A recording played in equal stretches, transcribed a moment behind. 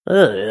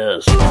Oh,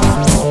 yes.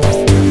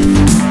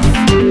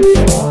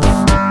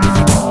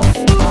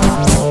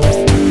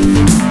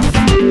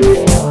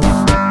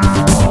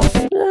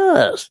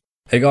 Yes.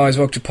 Hey guys,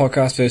 welcome to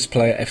Podcast First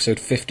Player episode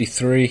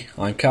 53.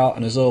 I'm Carl,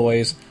 and as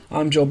always,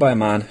 I'm joined by a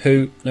man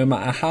who, no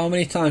matter how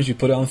many times you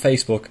put it on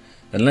Facebook,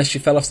 unless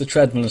you fell off the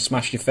treadmill and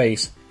smashed your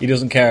face, he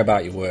doesn't care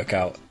about your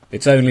workout.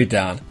 It's only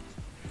Dan.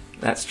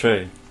 That's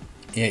true.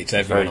 He hates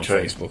everyone on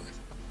Very Facebook.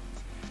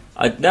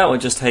 I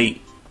just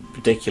hate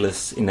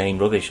ridiculous, inane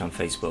rubbish on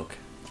Facebook.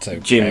 So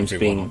Gyms everyone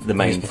being on the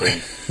main Facebook.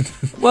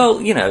 thing.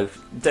 Well, you know,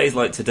 days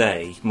like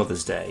today,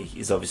 Mother's Day,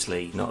 is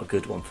obviously not a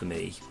good one for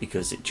me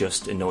because it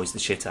just annoys the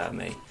shit out of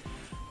me.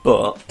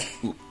 But,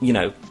 you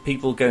know,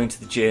 people going to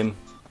the gym,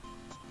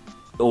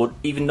 or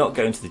even not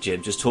going to the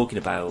gym, just talking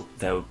about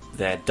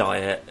their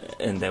diet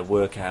and their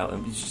workout,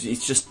 and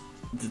it's just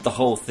the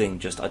whole thing.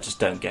 I just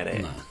don't get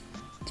it. No.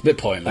 It's a bit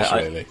pointless,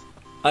 really.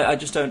 I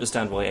just don't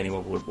understand why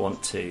anyone would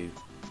want to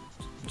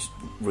just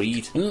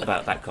read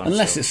about that kind of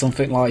Unless stuff. it's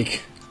something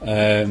like,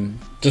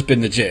 just been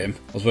in the gym,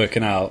 I was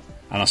working out,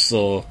 and I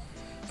saw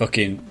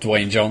fucking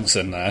Dwayne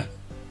Johnson there,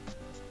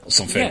 or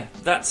something. Yeah,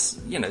 that's,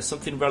 you know,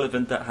 something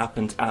relevant that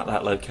happened at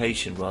that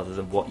location rather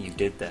than what you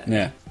did there.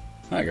 Yeah.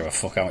 I don't give a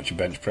fuck how much you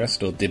bench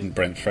pressed or didn't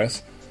bench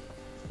press.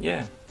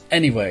 Yeah.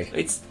 Anyway.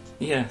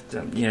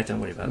 Don't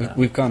worry about that.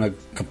 We've kind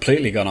of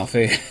completely gone off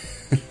here.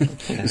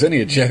 It was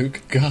only a joke.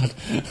 God.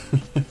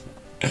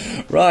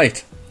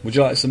 Right. Would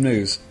you like some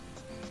news?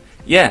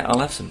 Yeah, I'll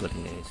have some bloody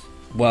news.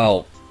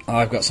 Well,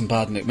 I've got some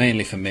bad news,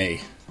 mainly for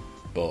me,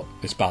 but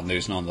it's bad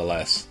news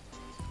nonetheless.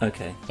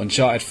 Okay.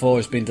 Uncharted 4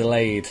 has been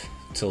delayed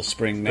till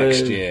spring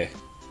next year.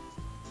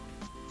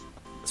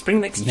 Spring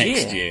next year?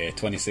 Next year,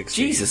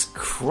 2016. Jesus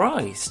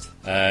Christ.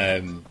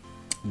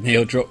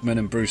 Neil Druckmann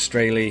and Bruce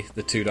Straley,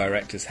 the two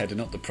directors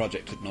heading up the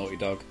project at Naughty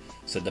Dog,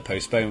 said the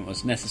postponement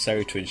was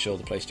necessary to ensure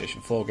the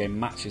PlayStation 4 game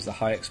matches the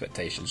high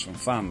expectations from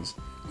fans.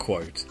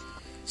 Quote,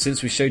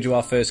 "Since we showed you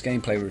our first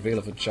gameplay reveal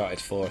of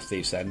Uncharted 4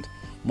 Thief's End,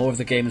 more of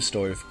the game and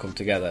story have come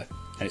together,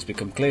 and it's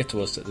become clear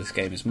to us that this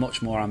game is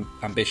much more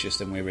ambitious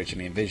than we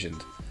originally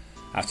envisioned.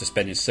 After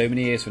spending so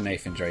many years with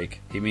Nathan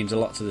Drake, he means a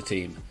lot to the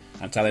team,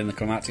 and telling the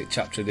climactic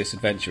chapter of this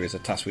adventure is a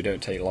task we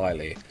don't take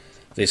lightly.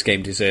 This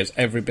game deserves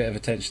every bit of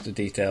attention to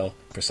detail,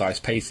 precise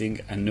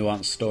pacing, and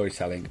nuanced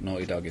storytelling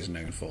Naughty Dog is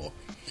known for.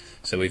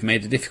 So we've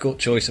made the difficult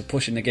choice of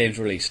pushing the game's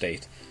release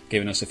date,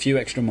 giving us a few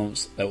extra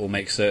months that will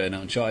make certain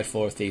that Uncharted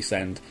 4 Thief's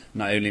End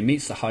not only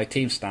meets the high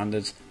team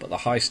standards, but the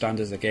high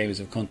standards the gamers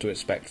have come to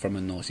expect from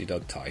a Naughty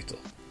Dog title."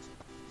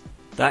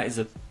 That is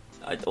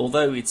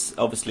although it's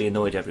obviously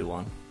annoyed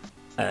everyone,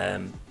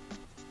 I'd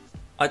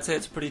say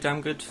it's a pretty damn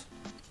good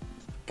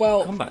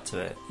comeback to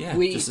it. Yeah,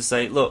 just to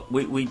say, look,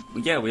 we are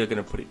going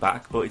to put it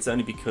back, but it's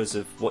only because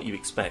of what you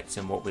expect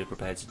and what we're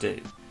prepared to do.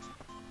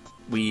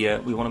 We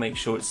want to make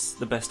sure it's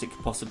the best it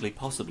could possibly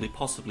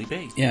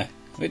be. Yeah,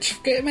 which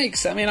it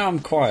makes. I mean, I'm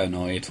quite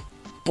annoyed,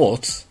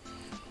 but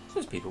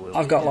Those people will.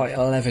 I've got like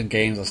 11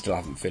 games I still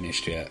haven't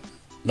finished yet.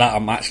 That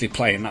I'm actually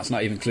playing. That's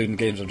not even including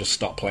games I've just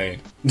stopped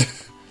playing.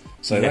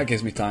 So that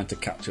gives me time to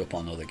catch up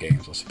on other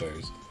games, I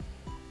suppose.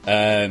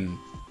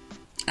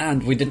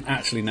 And we didn't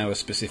actually know a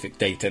specific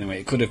date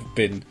anyway. It could have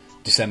been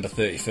December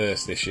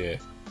 31st this year.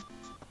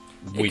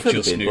 We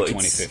just knew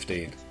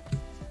 2015.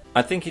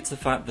 I think it's the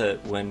fact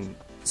that when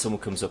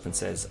someone comes up and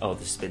says, "Oh,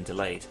 this has been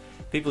delayed,"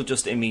 people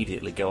just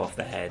immediately go off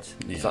their head.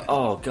 Yeah. It's like,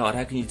 "Oh God,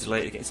 how can you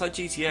delay it again?" It's like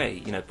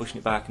GTA, you know, pushing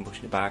it back and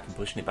pushing it back and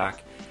pushing it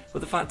back. But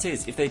the fact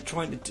is, if they're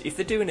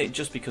doing it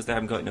just because they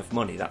haven't got enough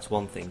money, that's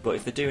one thing. But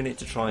if they're doing it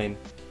to try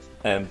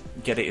and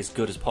get it as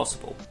good as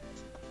possible,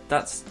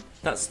 that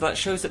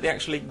shows that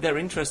they're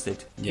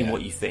interested in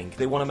what you think.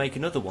 They want to make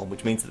another one,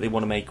 which means that they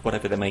want to make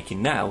whatever they're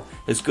making now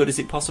as good as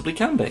it possibly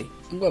can be.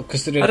 Well,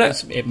 because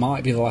it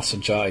might be the last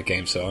Uncharted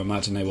game, so I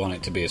imagine they want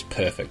it to be as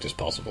perfect as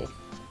possible.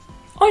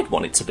 I'd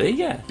want it to be,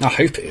 yeah. I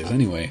hope it is,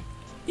 anyway.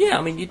 Yeah,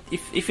 I mean,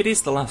 if it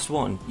is the last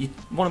one, you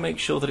want to make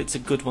sure that it's a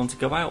good one to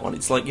go out on.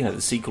 It's like, you know,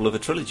 the sequel of a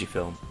trilogy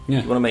film.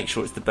 Yeah. You want to make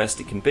sure it's the best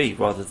it can be,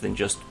 rather than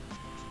just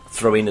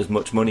throw in as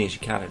much money as you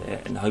can in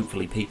it, and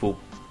hopefully people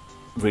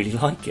really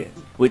like it,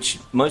 which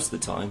most of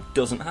the time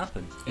doesn't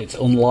happen. It's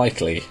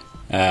unlikely.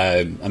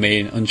 I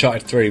mean,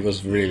 Uncharted 3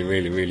 was really,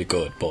 really, really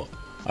good, but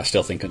I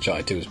still think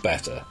Uncharted 2 is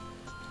better.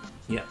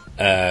 Yeah.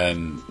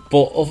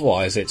 But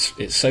otherwise,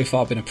 it's so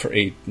far been a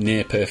pretty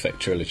near perfect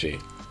trilogy.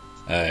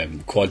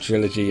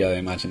 Quadrilogy, I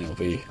imagine it'll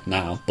be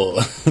now,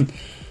 but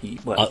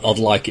I'd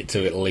like it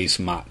to at least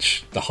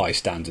match the high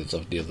standards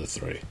of the other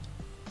three,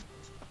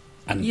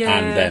 and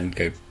then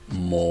go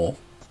more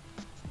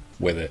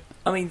with it.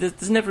 I mean,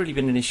 there's never really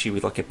been an issue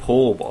with like a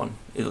poor one.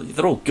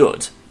 They're all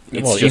good.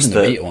 It's well, just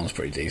even the Vita one's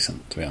pretty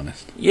decent, to be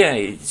honest. Yeah,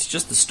 it's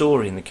just the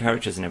story and the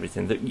characters and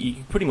everything that you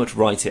can pretty much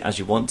write it as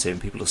you want to, and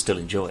people will still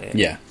enjoy it.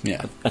 Yeah.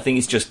 I think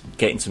it's just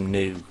getting some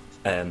new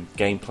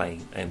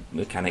gameplay and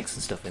mechanics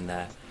and stuff in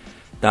there.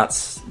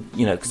 That's,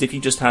 you know, because if you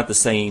just had the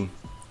same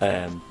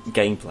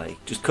gameplay,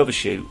 just cover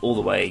shoot all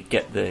the way,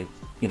 get the,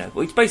 you know,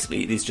 well, it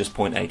is just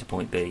point A to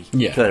point B,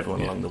 kill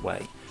everyone along the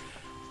way.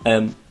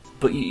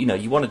 but you know,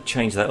 you want to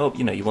change that up.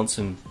 You know, you want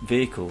some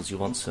vehicles, you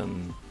want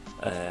some,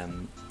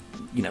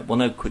 you know, well,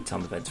 no quick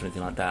time events or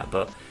anything like that,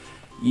 but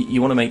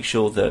you want to make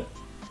sure that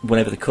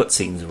whenever the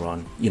cutscenes are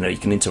on, you know, you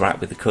can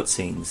interact with the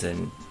cutscenes,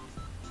 and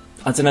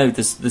I don't know,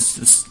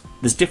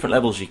 there's different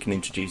levels you can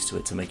introduce to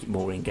it to make it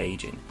more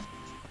engaging.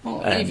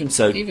 Well, even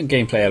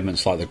gameplay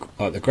elements like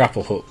the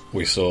grapple hook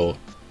we saw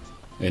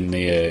in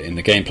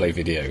the gameplay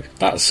video,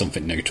 that's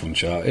something new to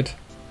Uncharted.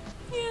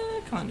 Yeah,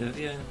 kind of,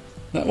 yeah.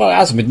 Well, it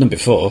hasn't been done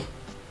before.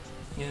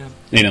 Yeah.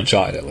 In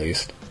Uncharted, at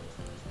least.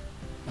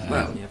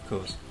 Well, yeah, of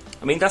course.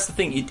 I mean, that's the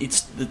thing.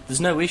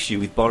 There's no issue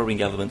with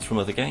borrowing elements from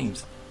other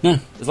games. No.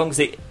 As long as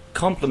it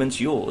complements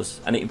yours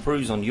and it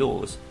improves on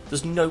yours,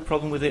 there's no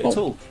problem with it at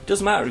all. It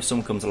doesn't matter if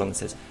someone comes along and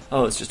says,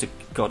 "Oh, it's just a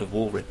God of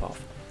War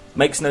rip-off."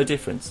 Makes no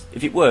difference.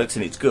 If it works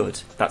and it's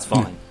good, that's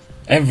fine.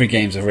 Every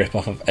game's a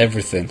rip-off of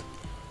everything.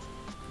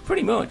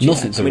 Pretty much.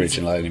 Nothing's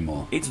original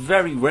anymore. It's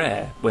very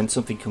rare when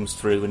something comes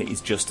through and it is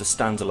just a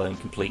standalone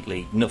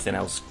completely, nothing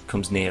else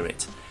comes near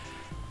it.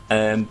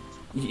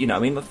 You know, I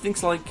mean,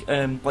 things like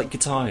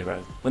Guitar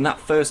Hero, when that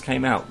first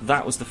came out,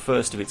 that was the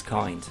first of its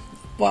kind.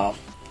 Well,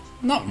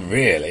 not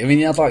really. I mean,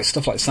 you had like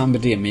stuff like Samba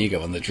de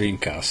Amigo on the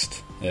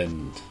Dreamcast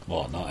and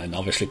whatnot, and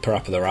obviously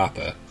Parappa the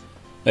Rapper.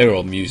 They were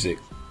all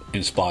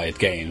music-inspired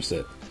games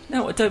that...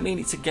 No, I don't mean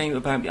it's a game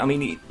about... I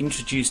mean, it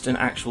introduced an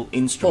actual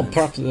instrument.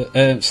 Well,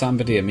 Parappa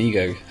Samba de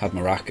Amigo had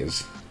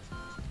maracas.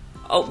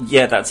 Oh,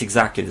 yeah, that's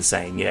exactly the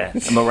same, yeah. A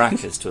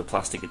maracas to a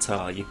plastic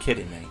guitar, you're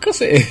kidding me. Of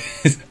course it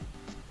is.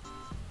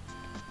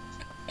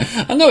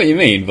 I know what you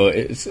mean, but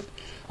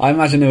I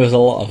imagine there was a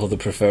lot of other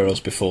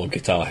peripherals before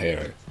Guitar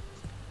Hero.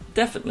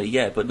 Definitely,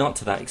 yeah, but not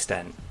to that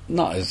extent.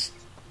 Not as...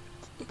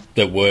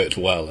 that worked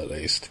well, at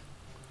least.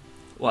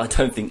 Well, I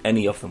don't think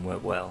any of them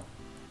work well.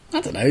 I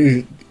don't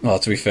know. Well,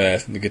 to be fair,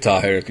 the Guitar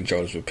Hero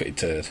controllers were pretty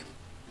turd.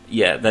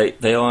 Yeah, they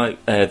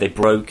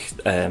broke.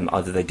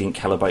 Either they didn't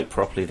calibrate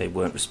properly, they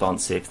weren't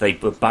responsive. They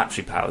were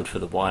battery powered for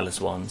the wireless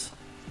ones.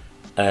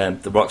 The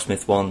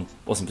Rocksmith one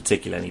wasn't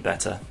particularly any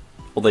better.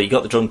 Although you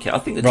got the drum kit. I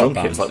think the drum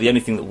kit was like the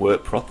only thing that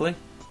worked properly.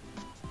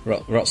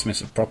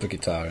 Rocksmith's a proper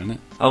guitar, isn't it?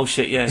 Oh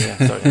shit! Yeah.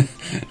 Sorry.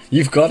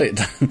 You've got it.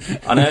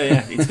 I know.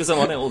 Yeah, it's because I'm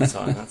on it all the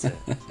time. That's it.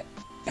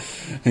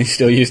 He's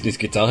still using his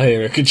Guitar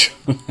Hero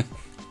controller.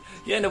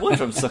 Yeah, no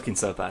wonder I'm sucking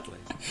so badly.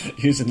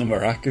 Using the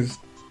maracas.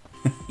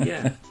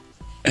 Yeah.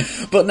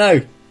 But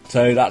no,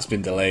 so that's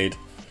been delayed.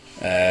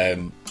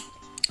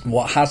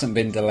 What hasn't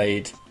been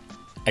delayed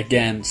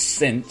again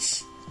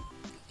since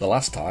the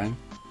last time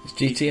is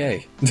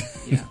GTA.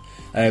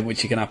 Yeah.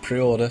 Which you can have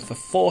pre-order for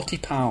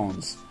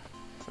 £40.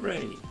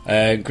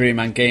 Hooray. Green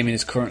Man Gaming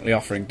is currently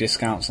offering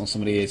discounts on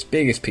some of the year's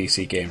biggest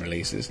PC game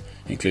releases,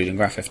 including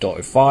Grand Theft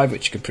Auto 5,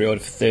 which you can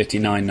pre-order for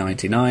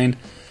 $39.99.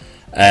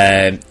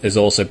 There's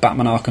also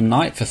Batman Arkham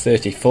Knight for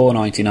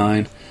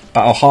 $34.99,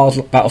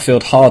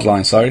 Battlefield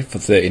Hardline, for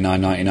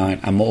 $39.99,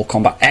 and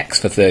Mortal Kombat X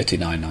for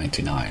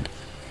 $39.99.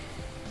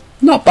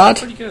 Not bad.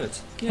 Pretty good.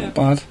 Yeah. Not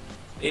bad.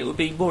 It would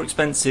be more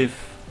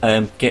expensive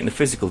getting the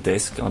physical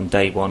disc on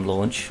day one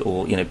launch,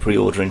 or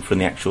pre-ordering from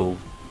the actual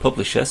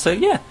publisher. So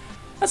yeah,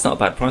 that's not a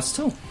bad price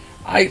at all.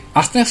 I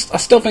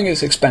still think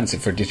it's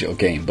expensive for a digital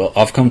game, but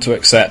I've come to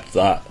accept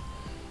that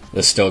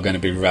they're still going to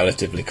be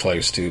relatively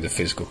close to the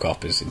physical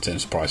copies in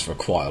terms of price for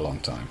quite a long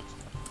time.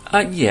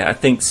 Yeah, I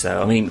think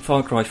so. I mean,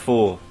 Far Cry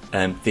 4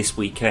 this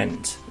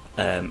weekend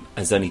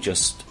has only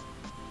just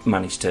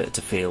managed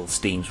to feel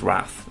Steam's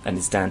wrath, and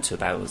is down to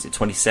about, was it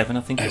 27?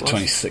 I think it was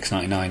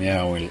 $26.99.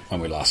 Yeah,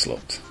 when we last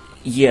looked.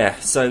 Yeah,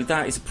 so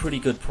that is a pretty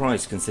good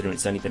price considering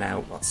it's only been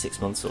out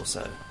 6 months or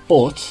so.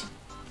 But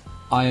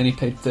I only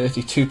paid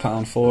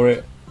 £32 for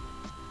it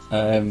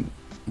when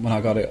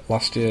I got it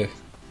last year.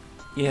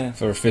 Yeah,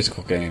 for a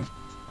physical game.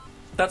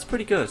 That's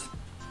pretty good.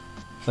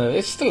 So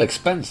it's still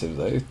expensive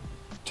though,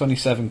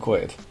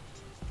 £27.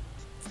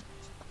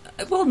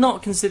 Well,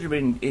 not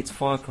considering it's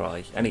Far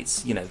Cry and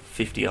it's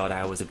 50 odd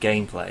hours of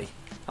gameplay.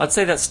 I'd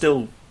say that's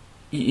still,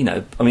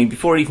 I mean,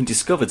 before I even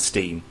discovered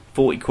Steam,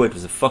 £40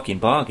 was a fucking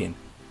bargain.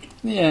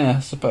 Yeah, I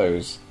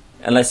suppose.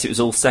 Unless it was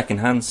all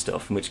second-hand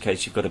stuff, in which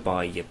case you've got to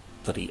buy your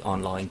bloody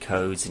online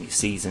codes and your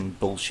season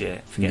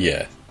bullshit.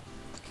 Forget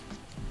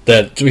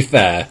it. To be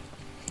fair,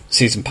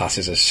 season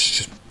passes are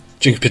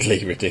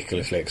stupidly,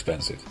 ridiculously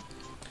expensive.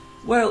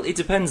 Well, it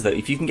depends though.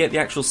 If you can get the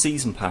actual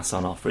season pass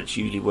on offer, it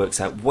usually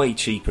works out way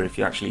cheaper if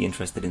you're actually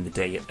interested in the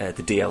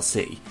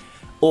DLC.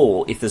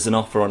 Or if there's an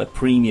offer on a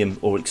premium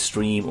or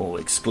extreme or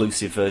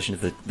exclusive version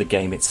of the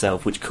game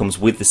itself, which comes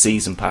with the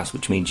season pass,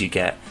 which means you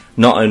get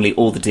not only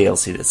all the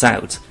DLC that's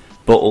out,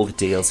 but all the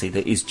DLC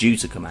that is due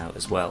to come out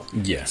as well.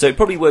 Yeah. So it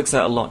probably works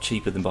out a lot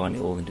cheaper than buying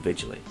it all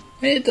individually.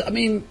 I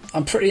mean,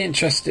 I'm pretty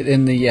interested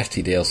in the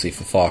Yeti DLC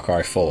for Far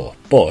Cry 4,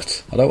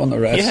 but I don't want the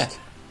rest. Yeah.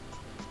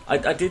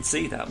 I did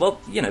see that.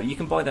 Well, you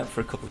can buy that for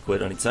a couple of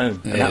quid on its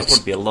own, and that would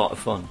probably be a lot of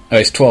fun. Oh,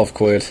 it's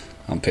 £12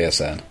 on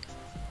PSN.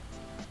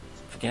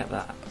 Forget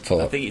that.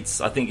 I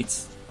think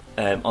it's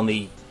on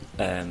the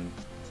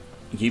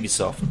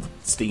Ubisoft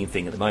Steam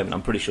thing at the moment.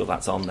 I'm pretty sure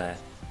that's on there.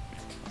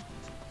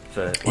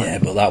 Yeah,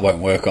 but that won't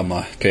work on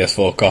my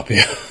PS4 copy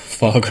of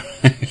Far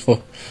Cry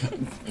 4.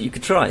 You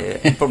could try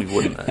it. You probably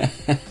wouldn't, though.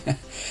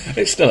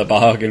 It's still a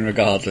bargain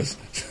regardless.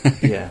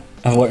 Yeah.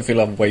 I won't feel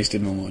I've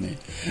wasted my money.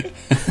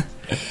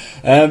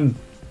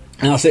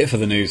 That's it for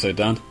the news though,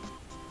 Dan.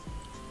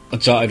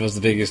 Uncharted was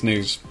the biggest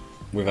news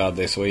we've had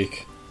this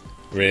week,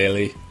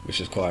 really, which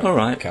is quite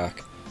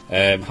cack.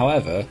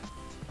 However,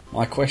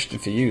 my question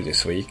for you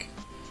this week,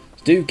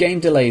 do game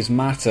delays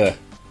matter?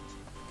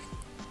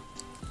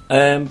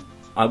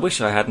 I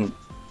wish I hadn't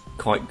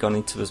quite gone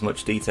into as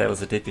much detail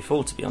as I did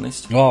before, to be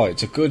honest. Oh,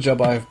 it's a good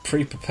job I've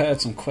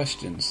pre-prepared some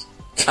questions.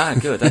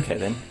 Good, okay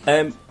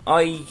then.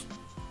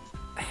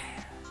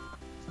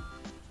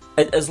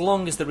 As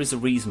long as there is a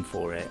reason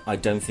for it, I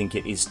don't think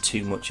it is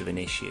too much of an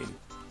issue.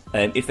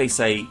 If they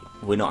say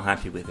we're not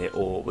happy with it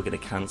or we're going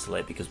to cancel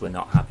it because we're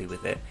not happy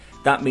with it,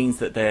 that means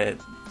that they're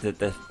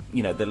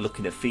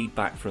looking at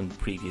feedback from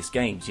previous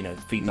games,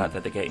 feedback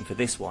that they're getting for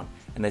this one,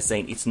 and they're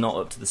saying it's not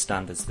up to the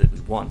standards that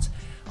we want.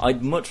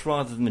 I'd much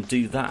rather them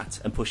do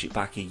that and push it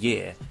back a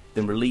year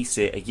than release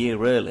it a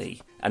year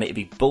early and it'd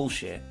be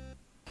bullshit.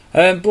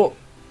 But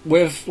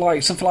with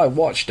something like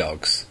Watch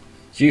Dogs,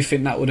 do you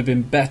think that would have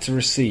been better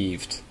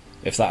received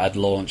if that had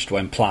launched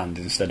when planned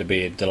instead of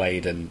being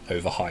delayed and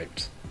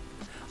overhyped?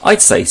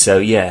 I'd say so,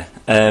 yeah.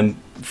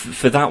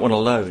 For that one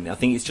alone, I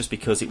think it's just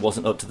because it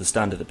wasn't up to the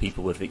standard that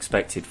people would have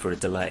expected for a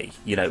delay.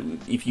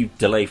 If you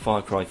delay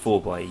Far Cry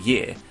 4 by a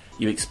year,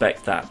 you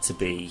expect that to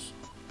be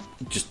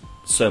just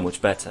so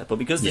much better. But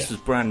because this was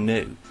brand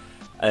new,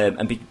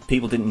 and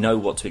people didn't know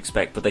what to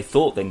expect, but they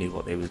thought they knew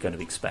what they were going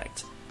to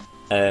expect,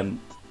 and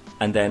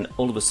then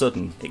all of a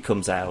sudden it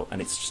comes out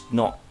and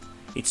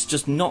it's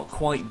just not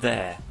quite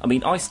there. I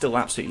mean, I still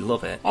absolutely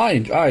love it. I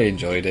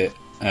enjoyed it.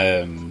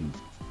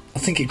 I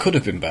think it could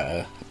have been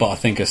better, but I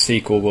think a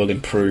sequel will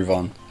improve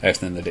on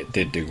everything that it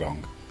did do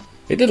wrong.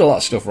 It did a lot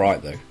of stuff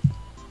right, though.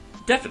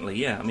 Definitely,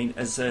 yeah. I mean,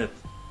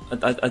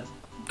 I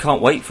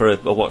can't wait for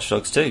a Watch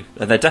Dogs 2.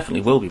 There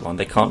definitely will be one.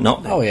 They can't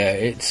not be. Oh yeah,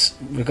 it's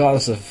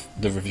regardless of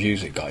the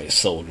reviews it got, it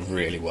sold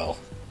really well.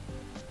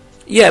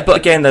 Yeah, but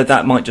again, though,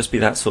 that might just be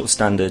that sort of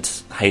standard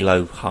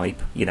Halo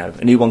hype.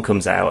 A new one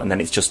comes out, and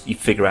then it's just you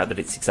figure out that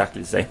it's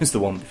exactly the same as the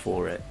one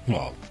before it.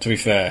 Well, to be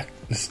fair,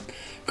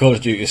 Call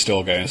of Duty is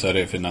still going, so I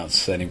don't think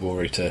that's any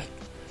worry to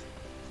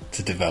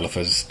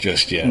developers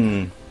just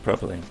yet.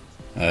 Probably.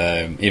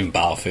 Even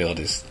Battlefield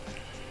is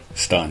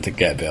starting to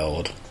get a bit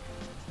old.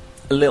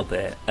 A little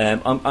bit.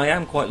 I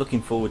am quite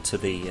looking forward to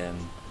the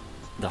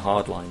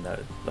Hardline,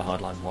 though, the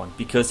Hardline 1,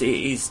 because it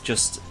is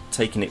just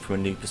taking it from a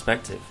new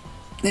perspective.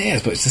 It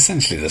is, but it's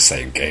essentially the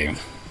same game.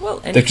 Well,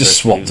 they've just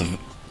swapped the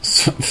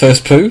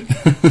first poo?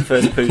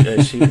 First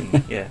poo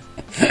shooting, yeah.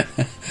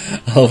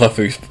 I love a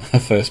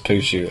first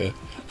poo shooter.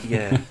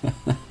 Yeah.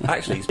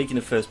 Actually, speaking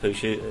of first poo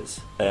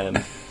shooters,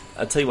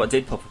 I'll tell you what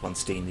did pop up on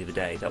Steam the other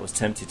day that I was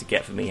tempted to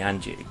get for me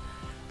and you.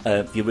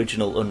 The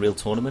original Unreal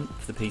Tournament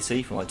for the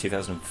PC from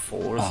 2004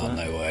 or something.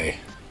 Oh, no way.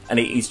 And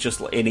it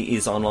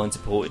is online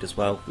supported as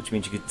well, which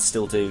means you could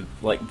still do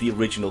the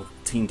original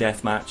Team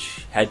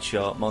Deathmatch,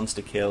 Headshot,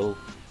 Monster Kill,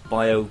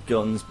 bio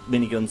guns,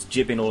 miniguns,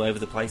 jibbing all over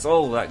the place.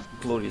 Oh, that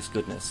glorious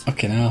goodness.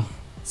 Okay, now.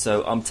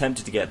 So I'm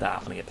tempted to get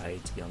that when I get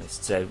paid, to be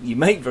honest. So you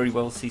may very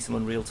well see some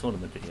Unreal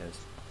Tournament videos.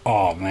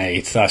 Oh,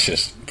 mate, that's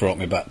just brought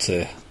me back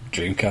to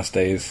Dreamcast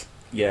days.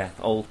 Yeah,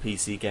 old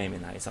PC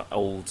gaming, that is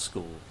old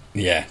school.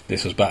 Yeah,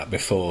 this was back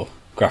before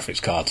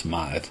graphics cards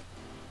mattered.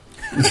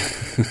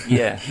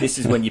 Yeah, this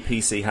is when your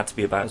PC had to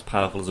be about as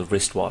powerful as a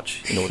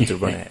wristwatch in order to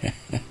run it.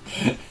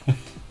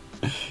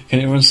 Can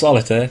it run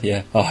Solitaire?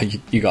 Yeah. Oh,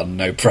 you got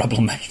no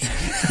problem, mate.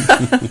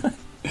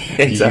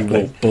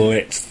 Exactly. You will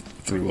blitz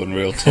through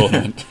Unreal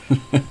Tournament.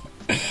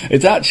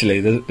 It's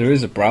actually, there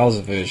is a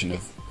browser version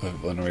of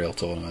Unreal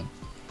Tournament.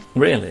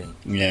 Really?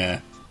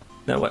 Yeah.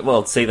 No,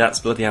 well, see, that's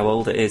bloody how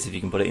old it is if you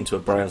can put it into a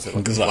browser.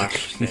 Like exactly. A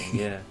Flash thing,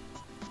 yeah.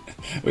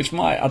 Which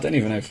I don't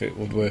even know if it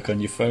would work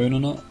on your phone or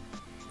not.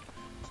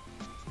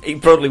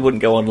 It probably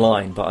wouldn't go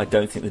online, but I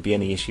don't think there'd be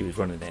any issue with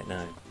running it,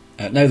 no.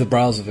 No, the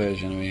browser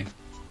version, I mean.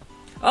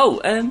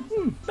 Oh,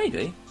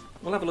 maybe.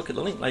 We'll have a look at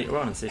the link later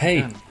on and see if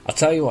we can. I'll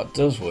tell you what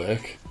does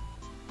work.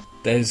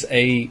 There's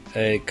a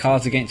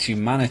Cards Against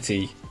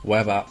Humanity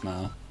web app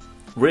now.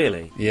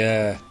 Really?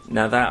 Yeah.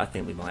 Now that I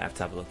think we might have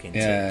to have a look into,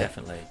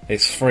 definitely.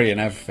 It's free and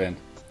everything.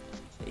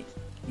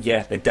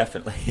 Yeah,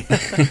 definitely.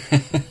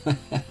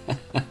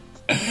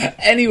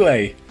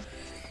 Anyway,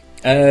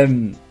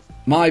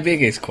 my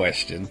biggest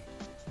question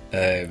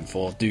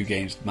for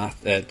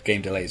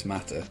game delays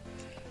matter?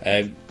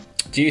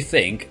 Do you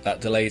think that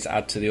delays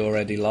add to the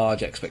already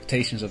large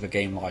expectations of a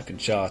game like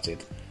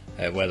Uncharted,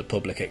 where the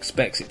public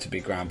expects it to be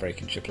a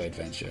groundbreaking AAA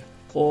adventure?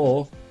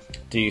 Or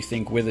do you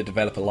think with a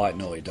developer like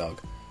Naughty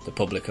Dog, the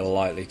public are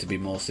likely to be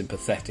more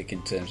sympathetic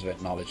in terms of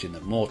acknowledging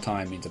that more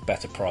time means a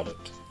better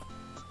product?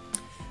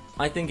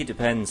 I think it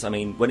depends. I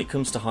mean, when it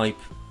comes to hype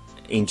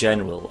in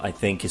general, I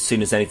think as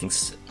soon as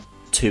anything's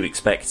too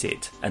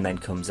expected and then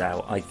comes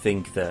out, I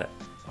think that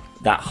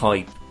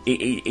hype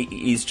it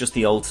is just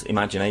the old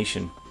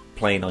imagination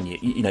playing on you.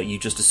 You know, you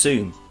just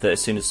assume that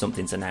as soon as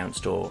something's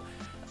announced or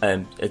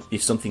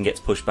if something gets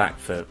pushed back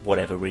for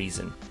whatever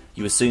reason,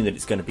 you assume that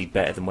it's going to be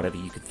better than whatever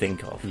you could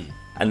think of,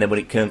 and then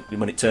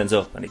when it turns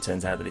up and it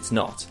turns out that it's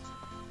not,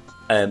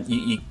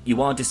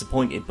 you are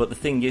disappointed. But the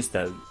thing is,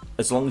 though,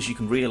 as long as you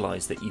can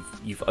realise that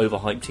you've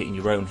overhyped it in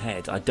your own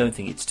head, I don't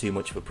think it's too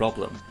much of a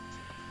problem.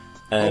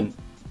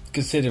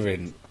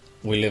 Considering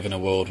we live in a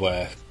world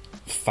where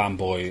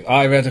fanboy...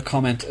 I read a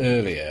comment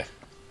earlier,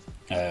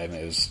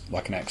 it was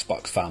like an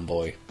Xbox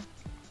fanboy,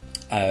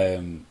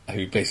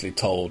 who basically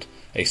told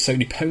a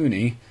Sony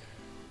pony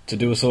to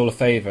do us all a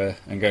favour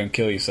and go and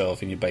kill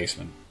yourself in your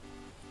basement.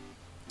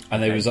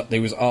 And they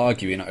was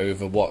arguing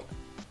over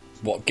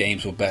what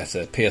games were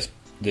better,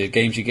 the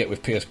games you get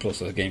with PS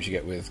Plus or the games you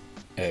get with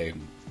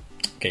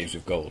games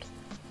with Gold.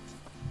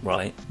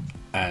 Right.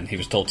 And he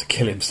was told to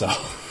kill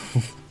himself.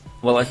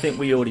 Well, I think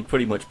we already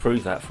pretty much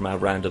proved that from our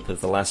roundup of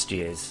the last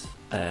year's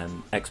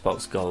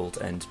Xbox Gold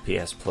and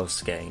PS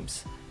Plus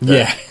games.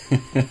 Yeah.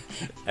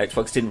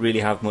 Xbox didn't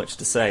really have much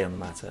to say on the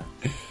matter.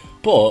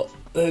 But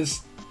there's,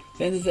 at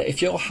the end of the day,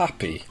 if you're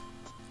happy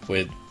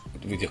with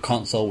your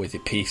console, with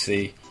your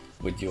PC,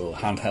 with your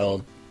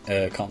handheld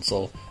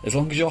console, as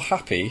long as you're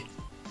happy,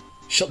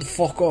 shut the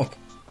fuck up.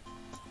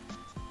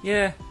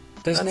 Yeah.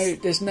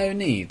 There's no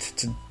need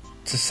to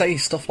say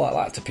stuff like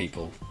that to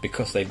people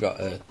because they've got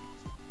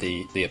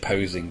the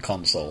opposing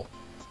console.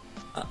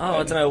 I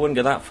don't know, I wouldn't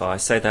go that far. I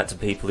say that to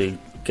people who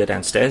go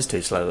downstairs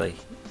too slowly.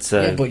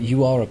 So yeah, but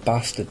you are a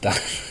bastard, Dan.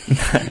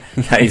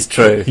 That is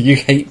true. You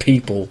hate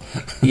people.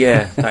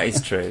 Yeah, that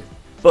is true.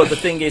 But the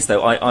thing is,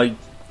 though, I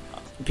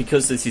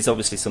because this is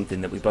obviously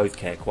something that we both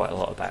care quite a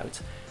lot about,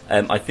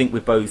 I think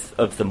we're both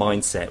of the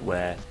mindset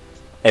where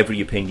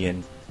every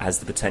opinion has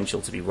the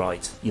potential to be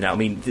right. You know, I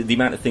mean, the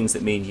amount of things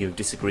that me and you have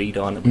disagreed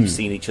on, and we've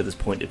seen each other's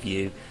point of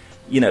view,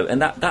 you know,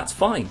 and that's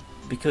fine.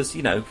 Because,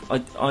 you know,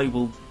 I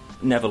will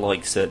never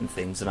like certain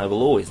things, and I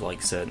will always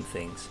like certain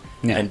things.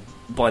 Yeah. And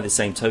by the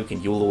same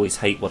token, you'll always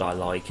hate what I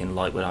like and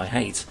like what I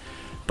hate.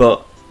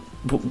 But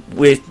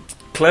we're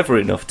clever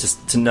enough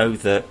to know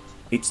that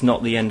it's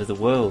not the end of the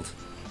world.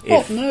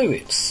 Well, no,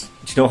 it's...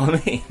 Do you know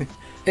what I mean?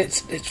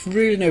 It's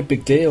really no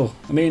big deal.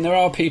 I mean, there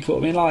are people... I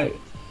mean, like...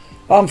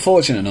 I'm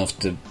fortunate enough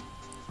to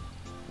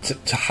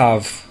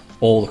have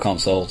all the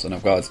consoles, and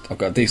I've got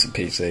a decent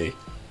PC,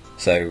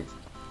 so...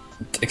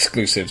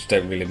 exclusives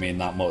don't really mean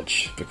that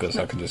much because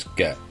I can just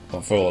get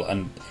one for all,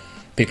 and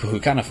people who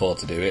can afford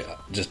to do it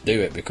just do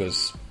it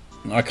because,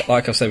 like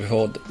I've said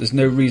before, there's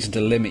no reason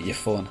to limit your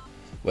fun,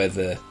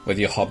 whether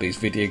your hobby is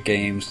video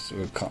games,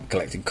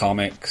 collecting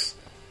comics,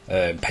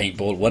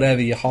 paintball,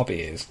 whatever your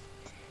hobby is.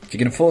 If you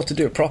can afford to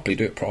do it properly,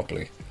 do it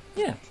properly.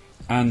 Yeah.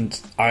 And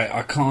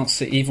I can't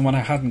see, even when I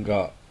hadn't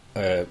got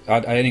I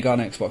only got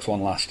an Xbox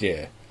One last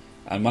year,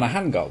 and when I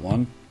hadn't got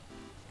one,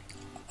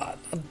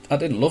 I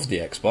didn't love the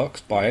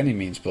Xbox by any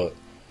means, but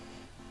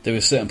there were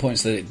certain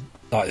points that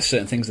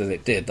certain things that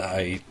it did that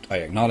I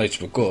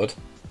acknowledged were good,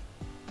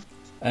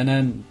 and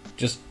then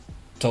just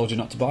told you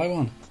not to buy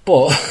one.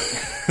 But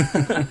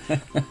at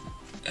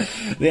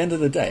the end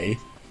of the day,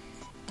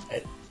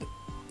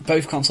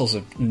 both consoles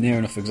are near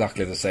enough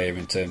exactly the same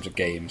in terms of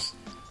games.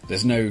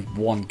 There's no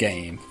one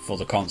game for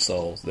the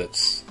console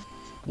that's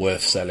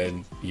worth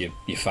selling your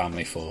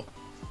family for.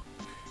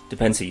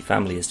 Depends who your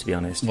family is, to be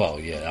honest. Well,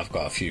 yeah, I've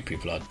got a few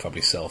people I'd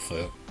probably sell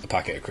for a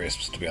packet of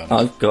crisps, to be honest.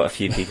 I've got a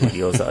few people of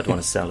yours that I'd want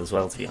to sell as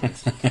well, to be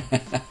honest.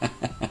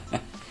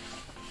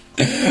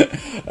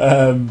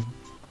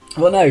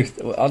 Well, no,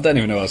 I don't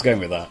even know where I was going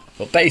with that.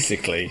 But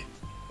basically,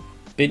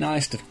 be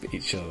nice to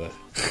each other.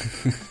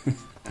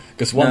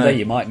 Because one day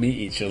you might meet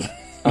each other.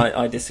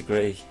 I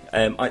disagree.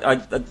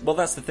 Well,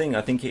 that's the thing.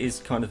 I think it is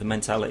kind of the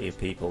mentality of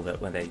people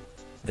that when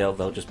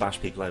they'll just bash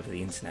people over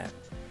the internet.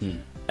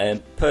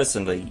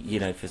 Personally, you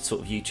know, for sort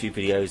of YouTube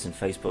videos and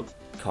Facebook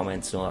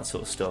comments and all that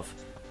sort of stuff,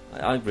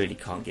 I really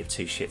can't give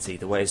two shits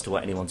either way as to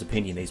what anyone's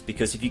opinion is,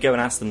 because if you go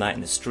and ask them that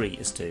in the street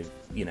as to,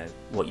 you know,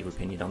 what your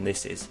opinion on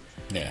this is,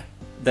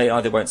 they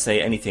either won't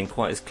say anything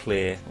quite as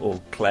clear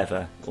or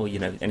clever, or, you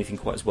know, anything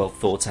quite as well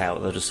thought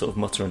out. They'll just sort of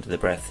mutter under their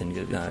breath and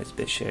go, no, it's a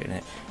bit shit, isn't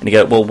it? And you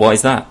go, well, why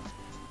is that?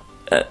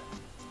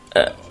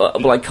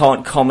 Well, I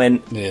can't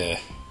comment. Yeah.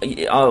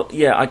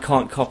 I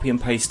can't copy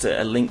and paste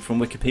a link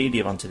from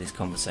Wikipedia onto this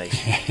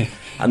conversation,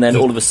 and then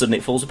all of a sudden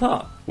it falls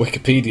apart.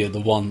 Wikipedia, the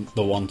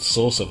one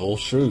source of all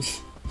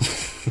truth.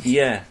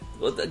 Yeah,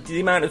 well, the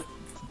amount of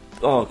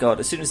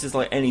as soon as there's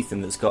like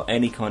anything that's got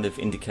any kind of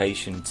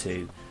indication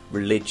to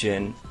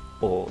religion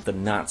or the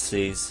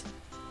Nazis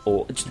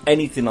or just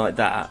anything like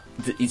that,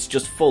 it's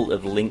just full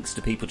of links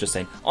to people just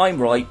saying, I'm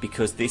right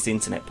because this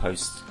internet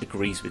post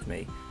agrees with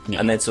me. Yeah.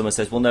 And then someone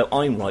says, well, no,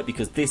 I'm right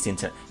because this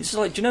internet... It's just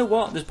like, do you know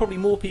what? There's probably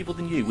more people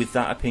than you with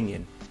that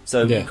opinion.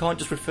 So you can't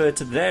just refer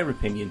to their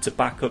opinion to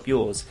back up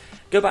yours.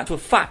 Go back to a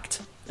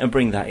fact and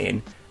bring that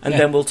in, and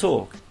then we'll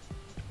talk.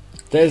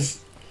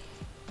 There's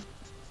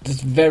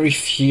very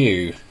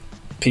few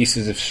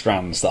pieces of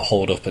strands that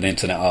hold up an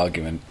internet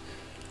argument.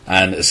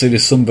 And as soon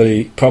as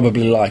somebody,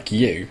 probably like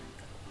you,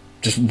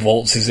 just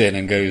waltzes in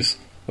and goes,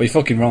 well, you're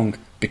fucking wrong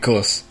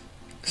because,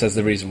 says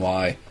the reason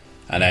why,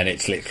 And then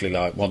it's literally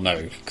like, well,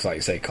 no, because like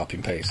you say, copy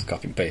and paste,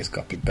 copy and paste,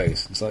 copy and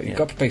paste. It's like, you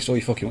copy and paste all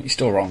you fucking want, you're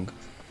still wrong.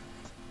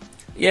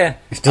 Yeah.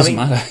 It doesn't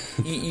matter.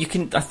 You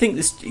can. I think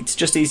it's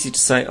just easy to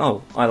say,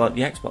 oh, I like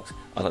the Xbox,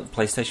 I like the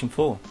PlayStation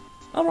 4.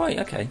 All right,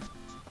 okay.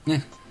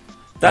 Yeah.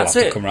 That's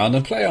I'll it. have to come around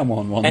and play on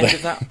one End day.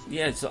 of that.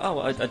 Yeah, so,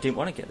 I didn't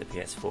want to get the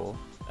PS4.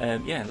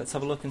 Yeah, let's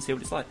have a look and see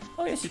what it's like.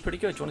 Oh, yes, it's pretty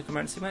good. Do you want to come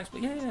around and see my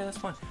Xbox? Yeah, that's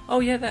fine. Oh,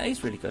 yeah, that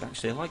is really good,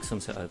 actually. I like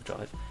Sunset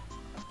Overdrive.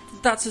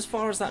 That's as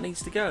far as that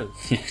needs to go.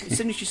 As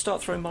soon as you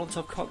start throwing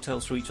Molotov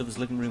cocktails through each other's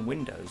living room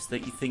windows,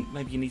 that you think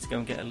maybe you need to go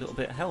and get a little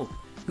bit of help.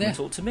 Come and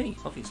talk to me,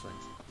 obviously.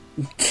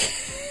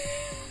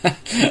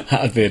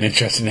 That'd be an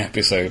interesting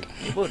episode.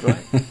 It would,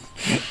 right?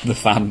 The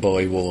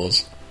fanboy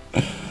wars.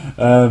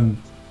 Well,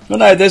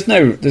 no, there's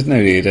no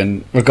need,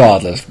 and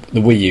regardless,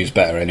 the Wii U's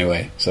better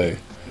anyway, so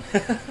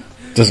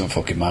doesn't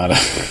fucking matter.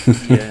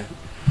 Yeah.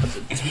 To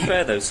be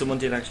fair though, someone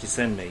did actually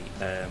send me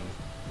a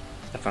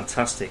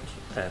fantastic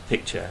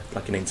picture,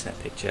 like an internet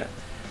picture.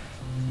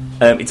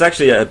 It's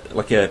actually a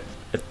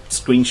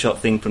screenshot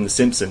thing from The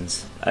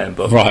Simpsons,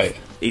 but right.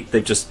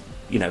 They've just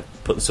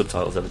put the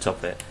subtitles over the top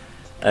of it.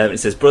 It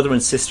says brother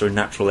and sister are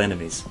natural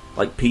enemies,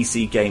 like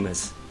PC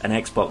gamers and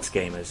Xbox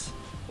gamers,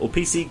 or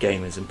PC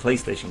gamers and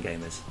PlayStation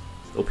gamers,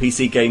 or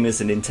PC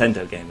gamers and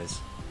Nintendo gamers,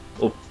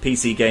 or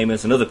PC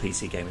gamers and other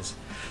PC gamers.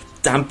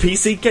 Damn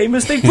PC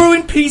gamers, they've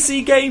ruined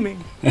PC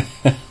gaming!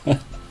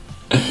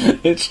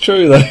 It's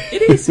true though.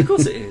 It is, of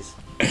course it is.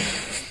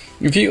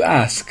 If you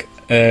ask,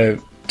 to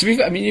be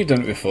fair, I mean, you've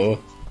done it before.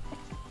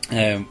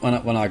 When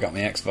I got my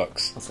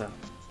Xbox, What's that?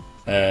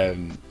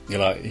 you're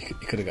like, you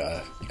could have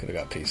got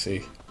a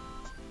PC.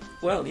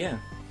 Well, yeah.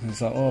 And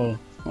it's like, oh,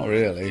 not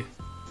really.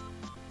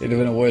 It'd have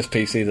been a worse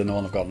PC than the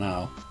one I've got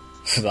now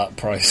for that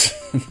price.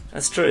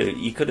 That's true.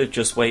 You could have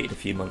just waited a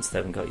few months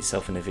there and got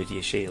yourself an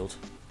Nvidia Shield.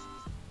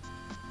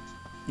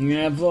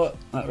 Yeah, but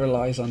that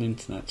relies on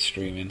internet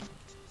streaming.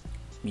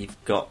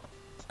 You've got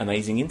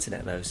amazing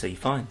internet though, so you're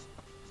fine.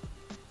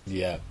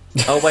 Yeah.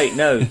 Oh wait,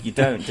 no, you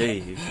don't, do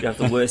you? You have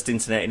the worst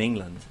internet in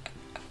England.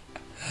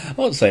 I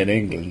won't say in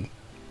England.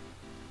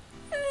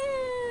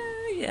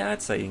 Yeah,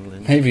 I'd say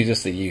England. Maybe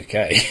just the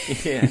UK.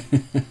 Yeah.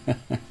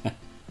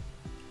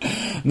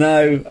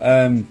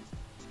 No,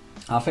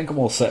 I think I'm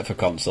all set for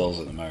consoles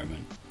at the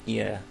moment.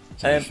 Yeah.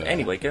 To be fair.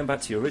 Anyway, going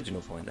back to your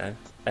original point though,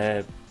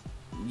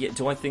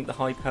 do I think the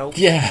hype helps?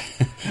 Yeah.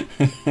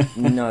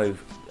 No,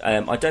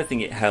 I don't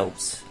think it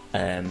helps.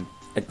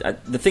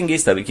 The thing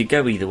is though, it could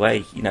go either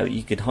way.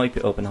 You could hype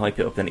it up,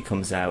 then it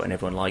comes out and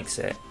everyone likes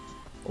it,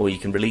 or you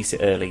can release it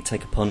early,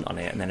 take a punt on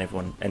it, and then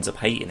everyone ends up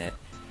hating it.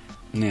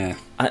 Yeah.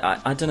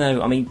 I don't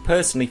know. I mean,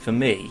 personally, for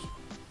me,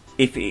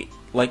 if it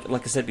like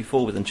I said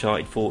before with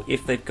Uncharted 4,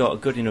 if they've got a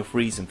good enough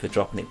reason for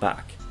dropping it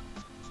back,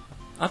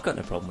 I've got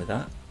no problem with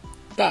that.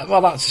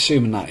 That's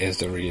assuming that is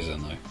the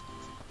reason, though.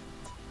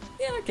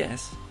 Yeah, I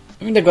guess.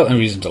 I mean, they've got no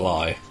reason to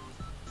lie.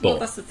 But Well,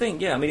 that's the thing.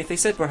 Yeah, I mean, if they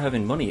said we're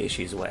having money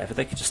issues or whatever,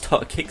 they could just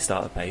start a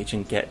Kickstarter page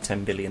and get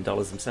 $10 billion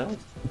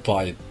themselves.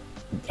 by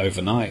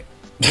overnight.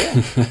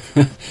 Yeah.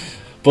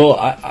 But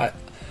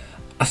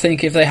I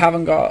think if they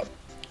hadn't got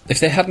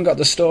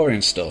the story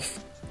and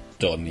stuff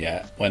done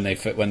yet when they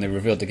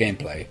revealed the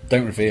gameplay,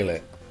 don't reveal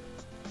it.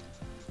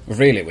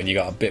 Reveal it when you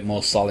got a bit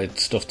more solid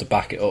stuff to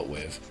back it up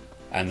with,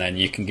 and then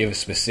you can give a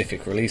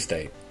specific release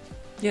date.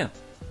 Yeah.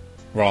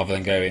 Rather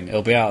than going,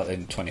 it'll be out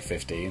in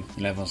 2015,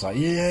 and everyone's like,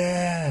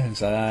 yeah, it's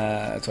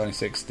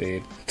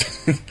 2016.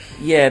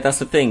 Yeah, that's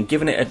the thing.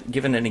 Given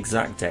an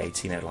exact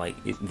date,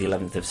 like the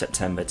 11th of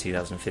September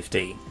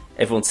 2015,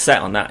 everyone's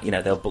set on that.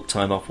 They'll book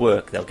time off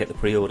work, they'll get the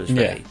pre-orders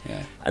ready,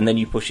 yeah. and then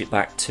you push it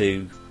back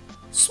to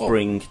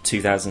spring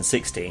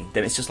 2016.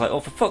 Then it's just like,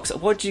 oh, for fuck's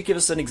sake, why did you give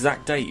us an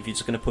exact date if you're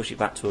just going to push it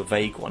back to a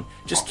vague one?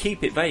 Just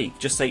keep it vague.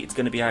 Just say it's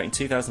going to be out in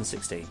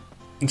 2016.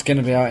 It's going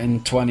to be out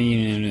in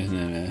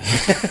 20...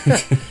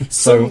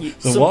 Some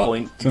what?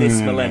 point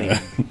this millennium.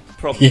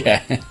 Probably.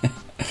 Yeah.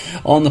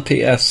 On the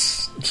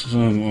PS...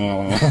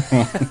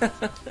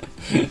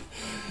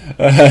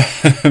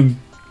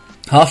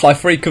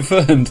 Half-Life 3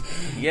 confirmed.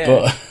 Yeah.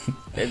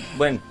 But...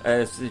 When?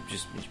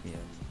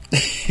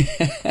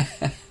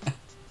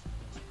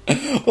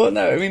 Well,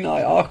 no, I mean,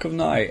 like, Arkham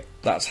Knight,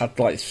 that's had,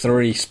 like,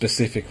 3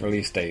 specific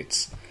release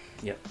dates.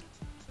 Yep.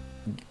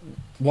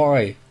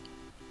 Why?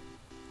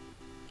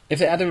 If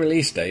it had a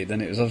release date,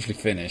 then it was obviously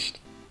finished.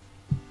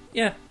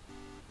 Yeah.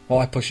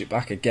 Why push it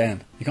back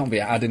again? You can't be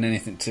adding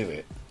anything to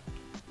it.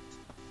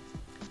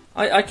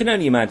 I can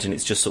only imagine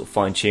it's just sort of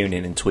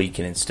fine-tuning and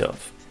tweaking and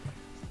stuff.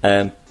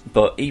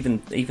 But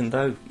even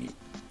then,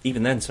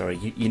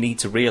 you need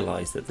to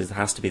realise that there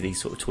has to be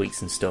these sort of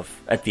tweaks and stuff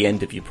at the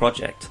end of your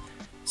project.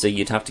 So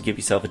you'd have to give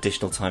yourself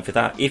additional time for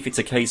that. If it's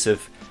a case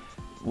of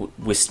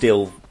we've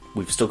still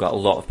got a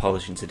lot of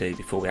polishing to do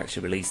before we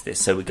actually release this,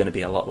 so we're going to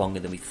be a lot longer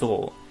than we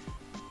thought,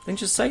 then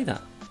just say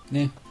that.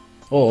 Yeah.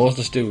 Or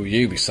just do with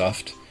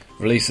Ubisoft.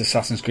 Release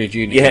Assassin's Creed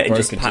Unity and broken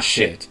just to patch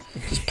shit.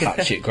 Just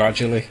patch it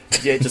gradually.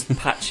 Yeah, just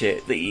patch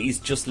it. It's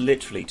just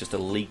literally just a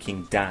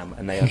leaking dam,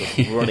 and they are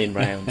just running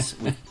round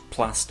with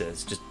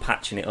plasters, just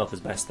patching it up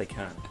as best they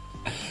can.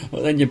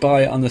 Well, then you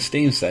buy it on the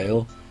Steam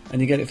sale,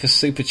 and you get it for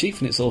super cheap,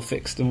 and it's all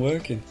fixed and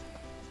working.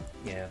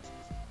 Yeah.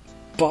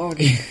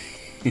 Bargain.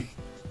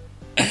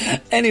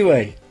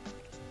 Anyway,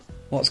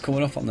 what's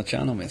coming up on the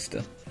channel,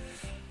 mister?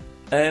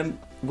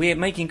 We're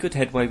making good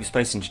headway with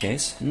Space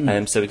Engineers, so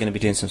we're going to be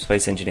doing some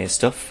Space Engineer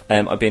stuff.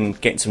 I've been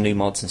getting some new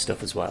mods and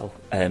stuff as well,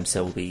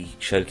 so we'll be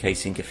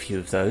showcasing a few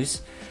of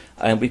those.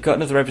 We've got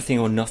another Everything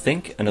or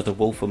Nothing, another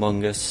Wolf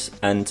Among Us,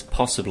 and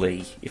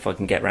possibly, if I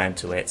can get round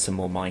to it, some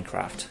more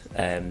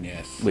Minecraft.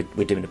 Yes.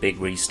 We're doing a big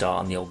restart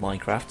on the old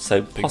Minecraft,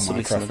 so Big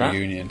possibly Minecraft some of that.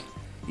 reunion.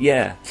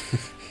 Yeah.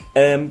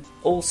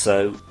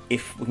 Also,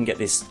 if we can get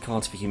this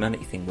Cards for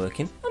Humanity thing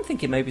working, I'm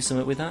thinking maybe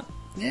something with that.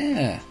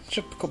 Yeah,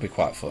 could be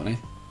quite funny.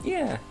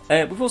 Yeah.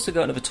 We've also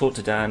got another Talk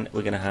to Dan.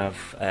 We're going to have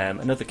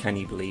another Can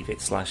You Believe It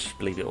 /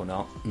 Believe It or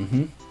Not.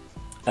 Mm-hmm.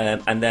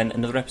 And then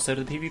another episode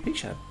of the PvP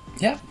show.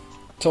 Yeah,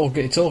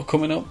 it's all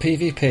coming up.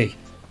 PvP.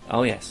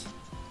 Oh yes.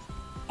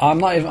 I'm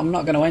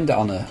not going to end it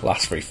on the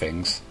last three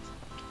things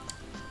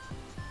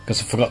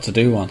because I forgot to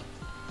do one.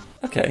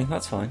 Okay,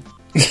 that's fine.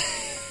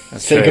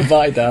 That's Say true.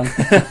 goodbye, Dan.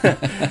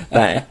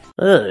 Bye.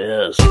 Oh,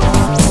 yes.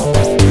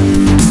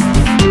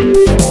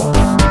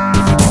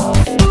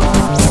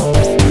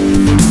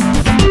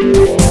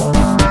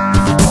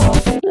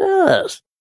 Yes.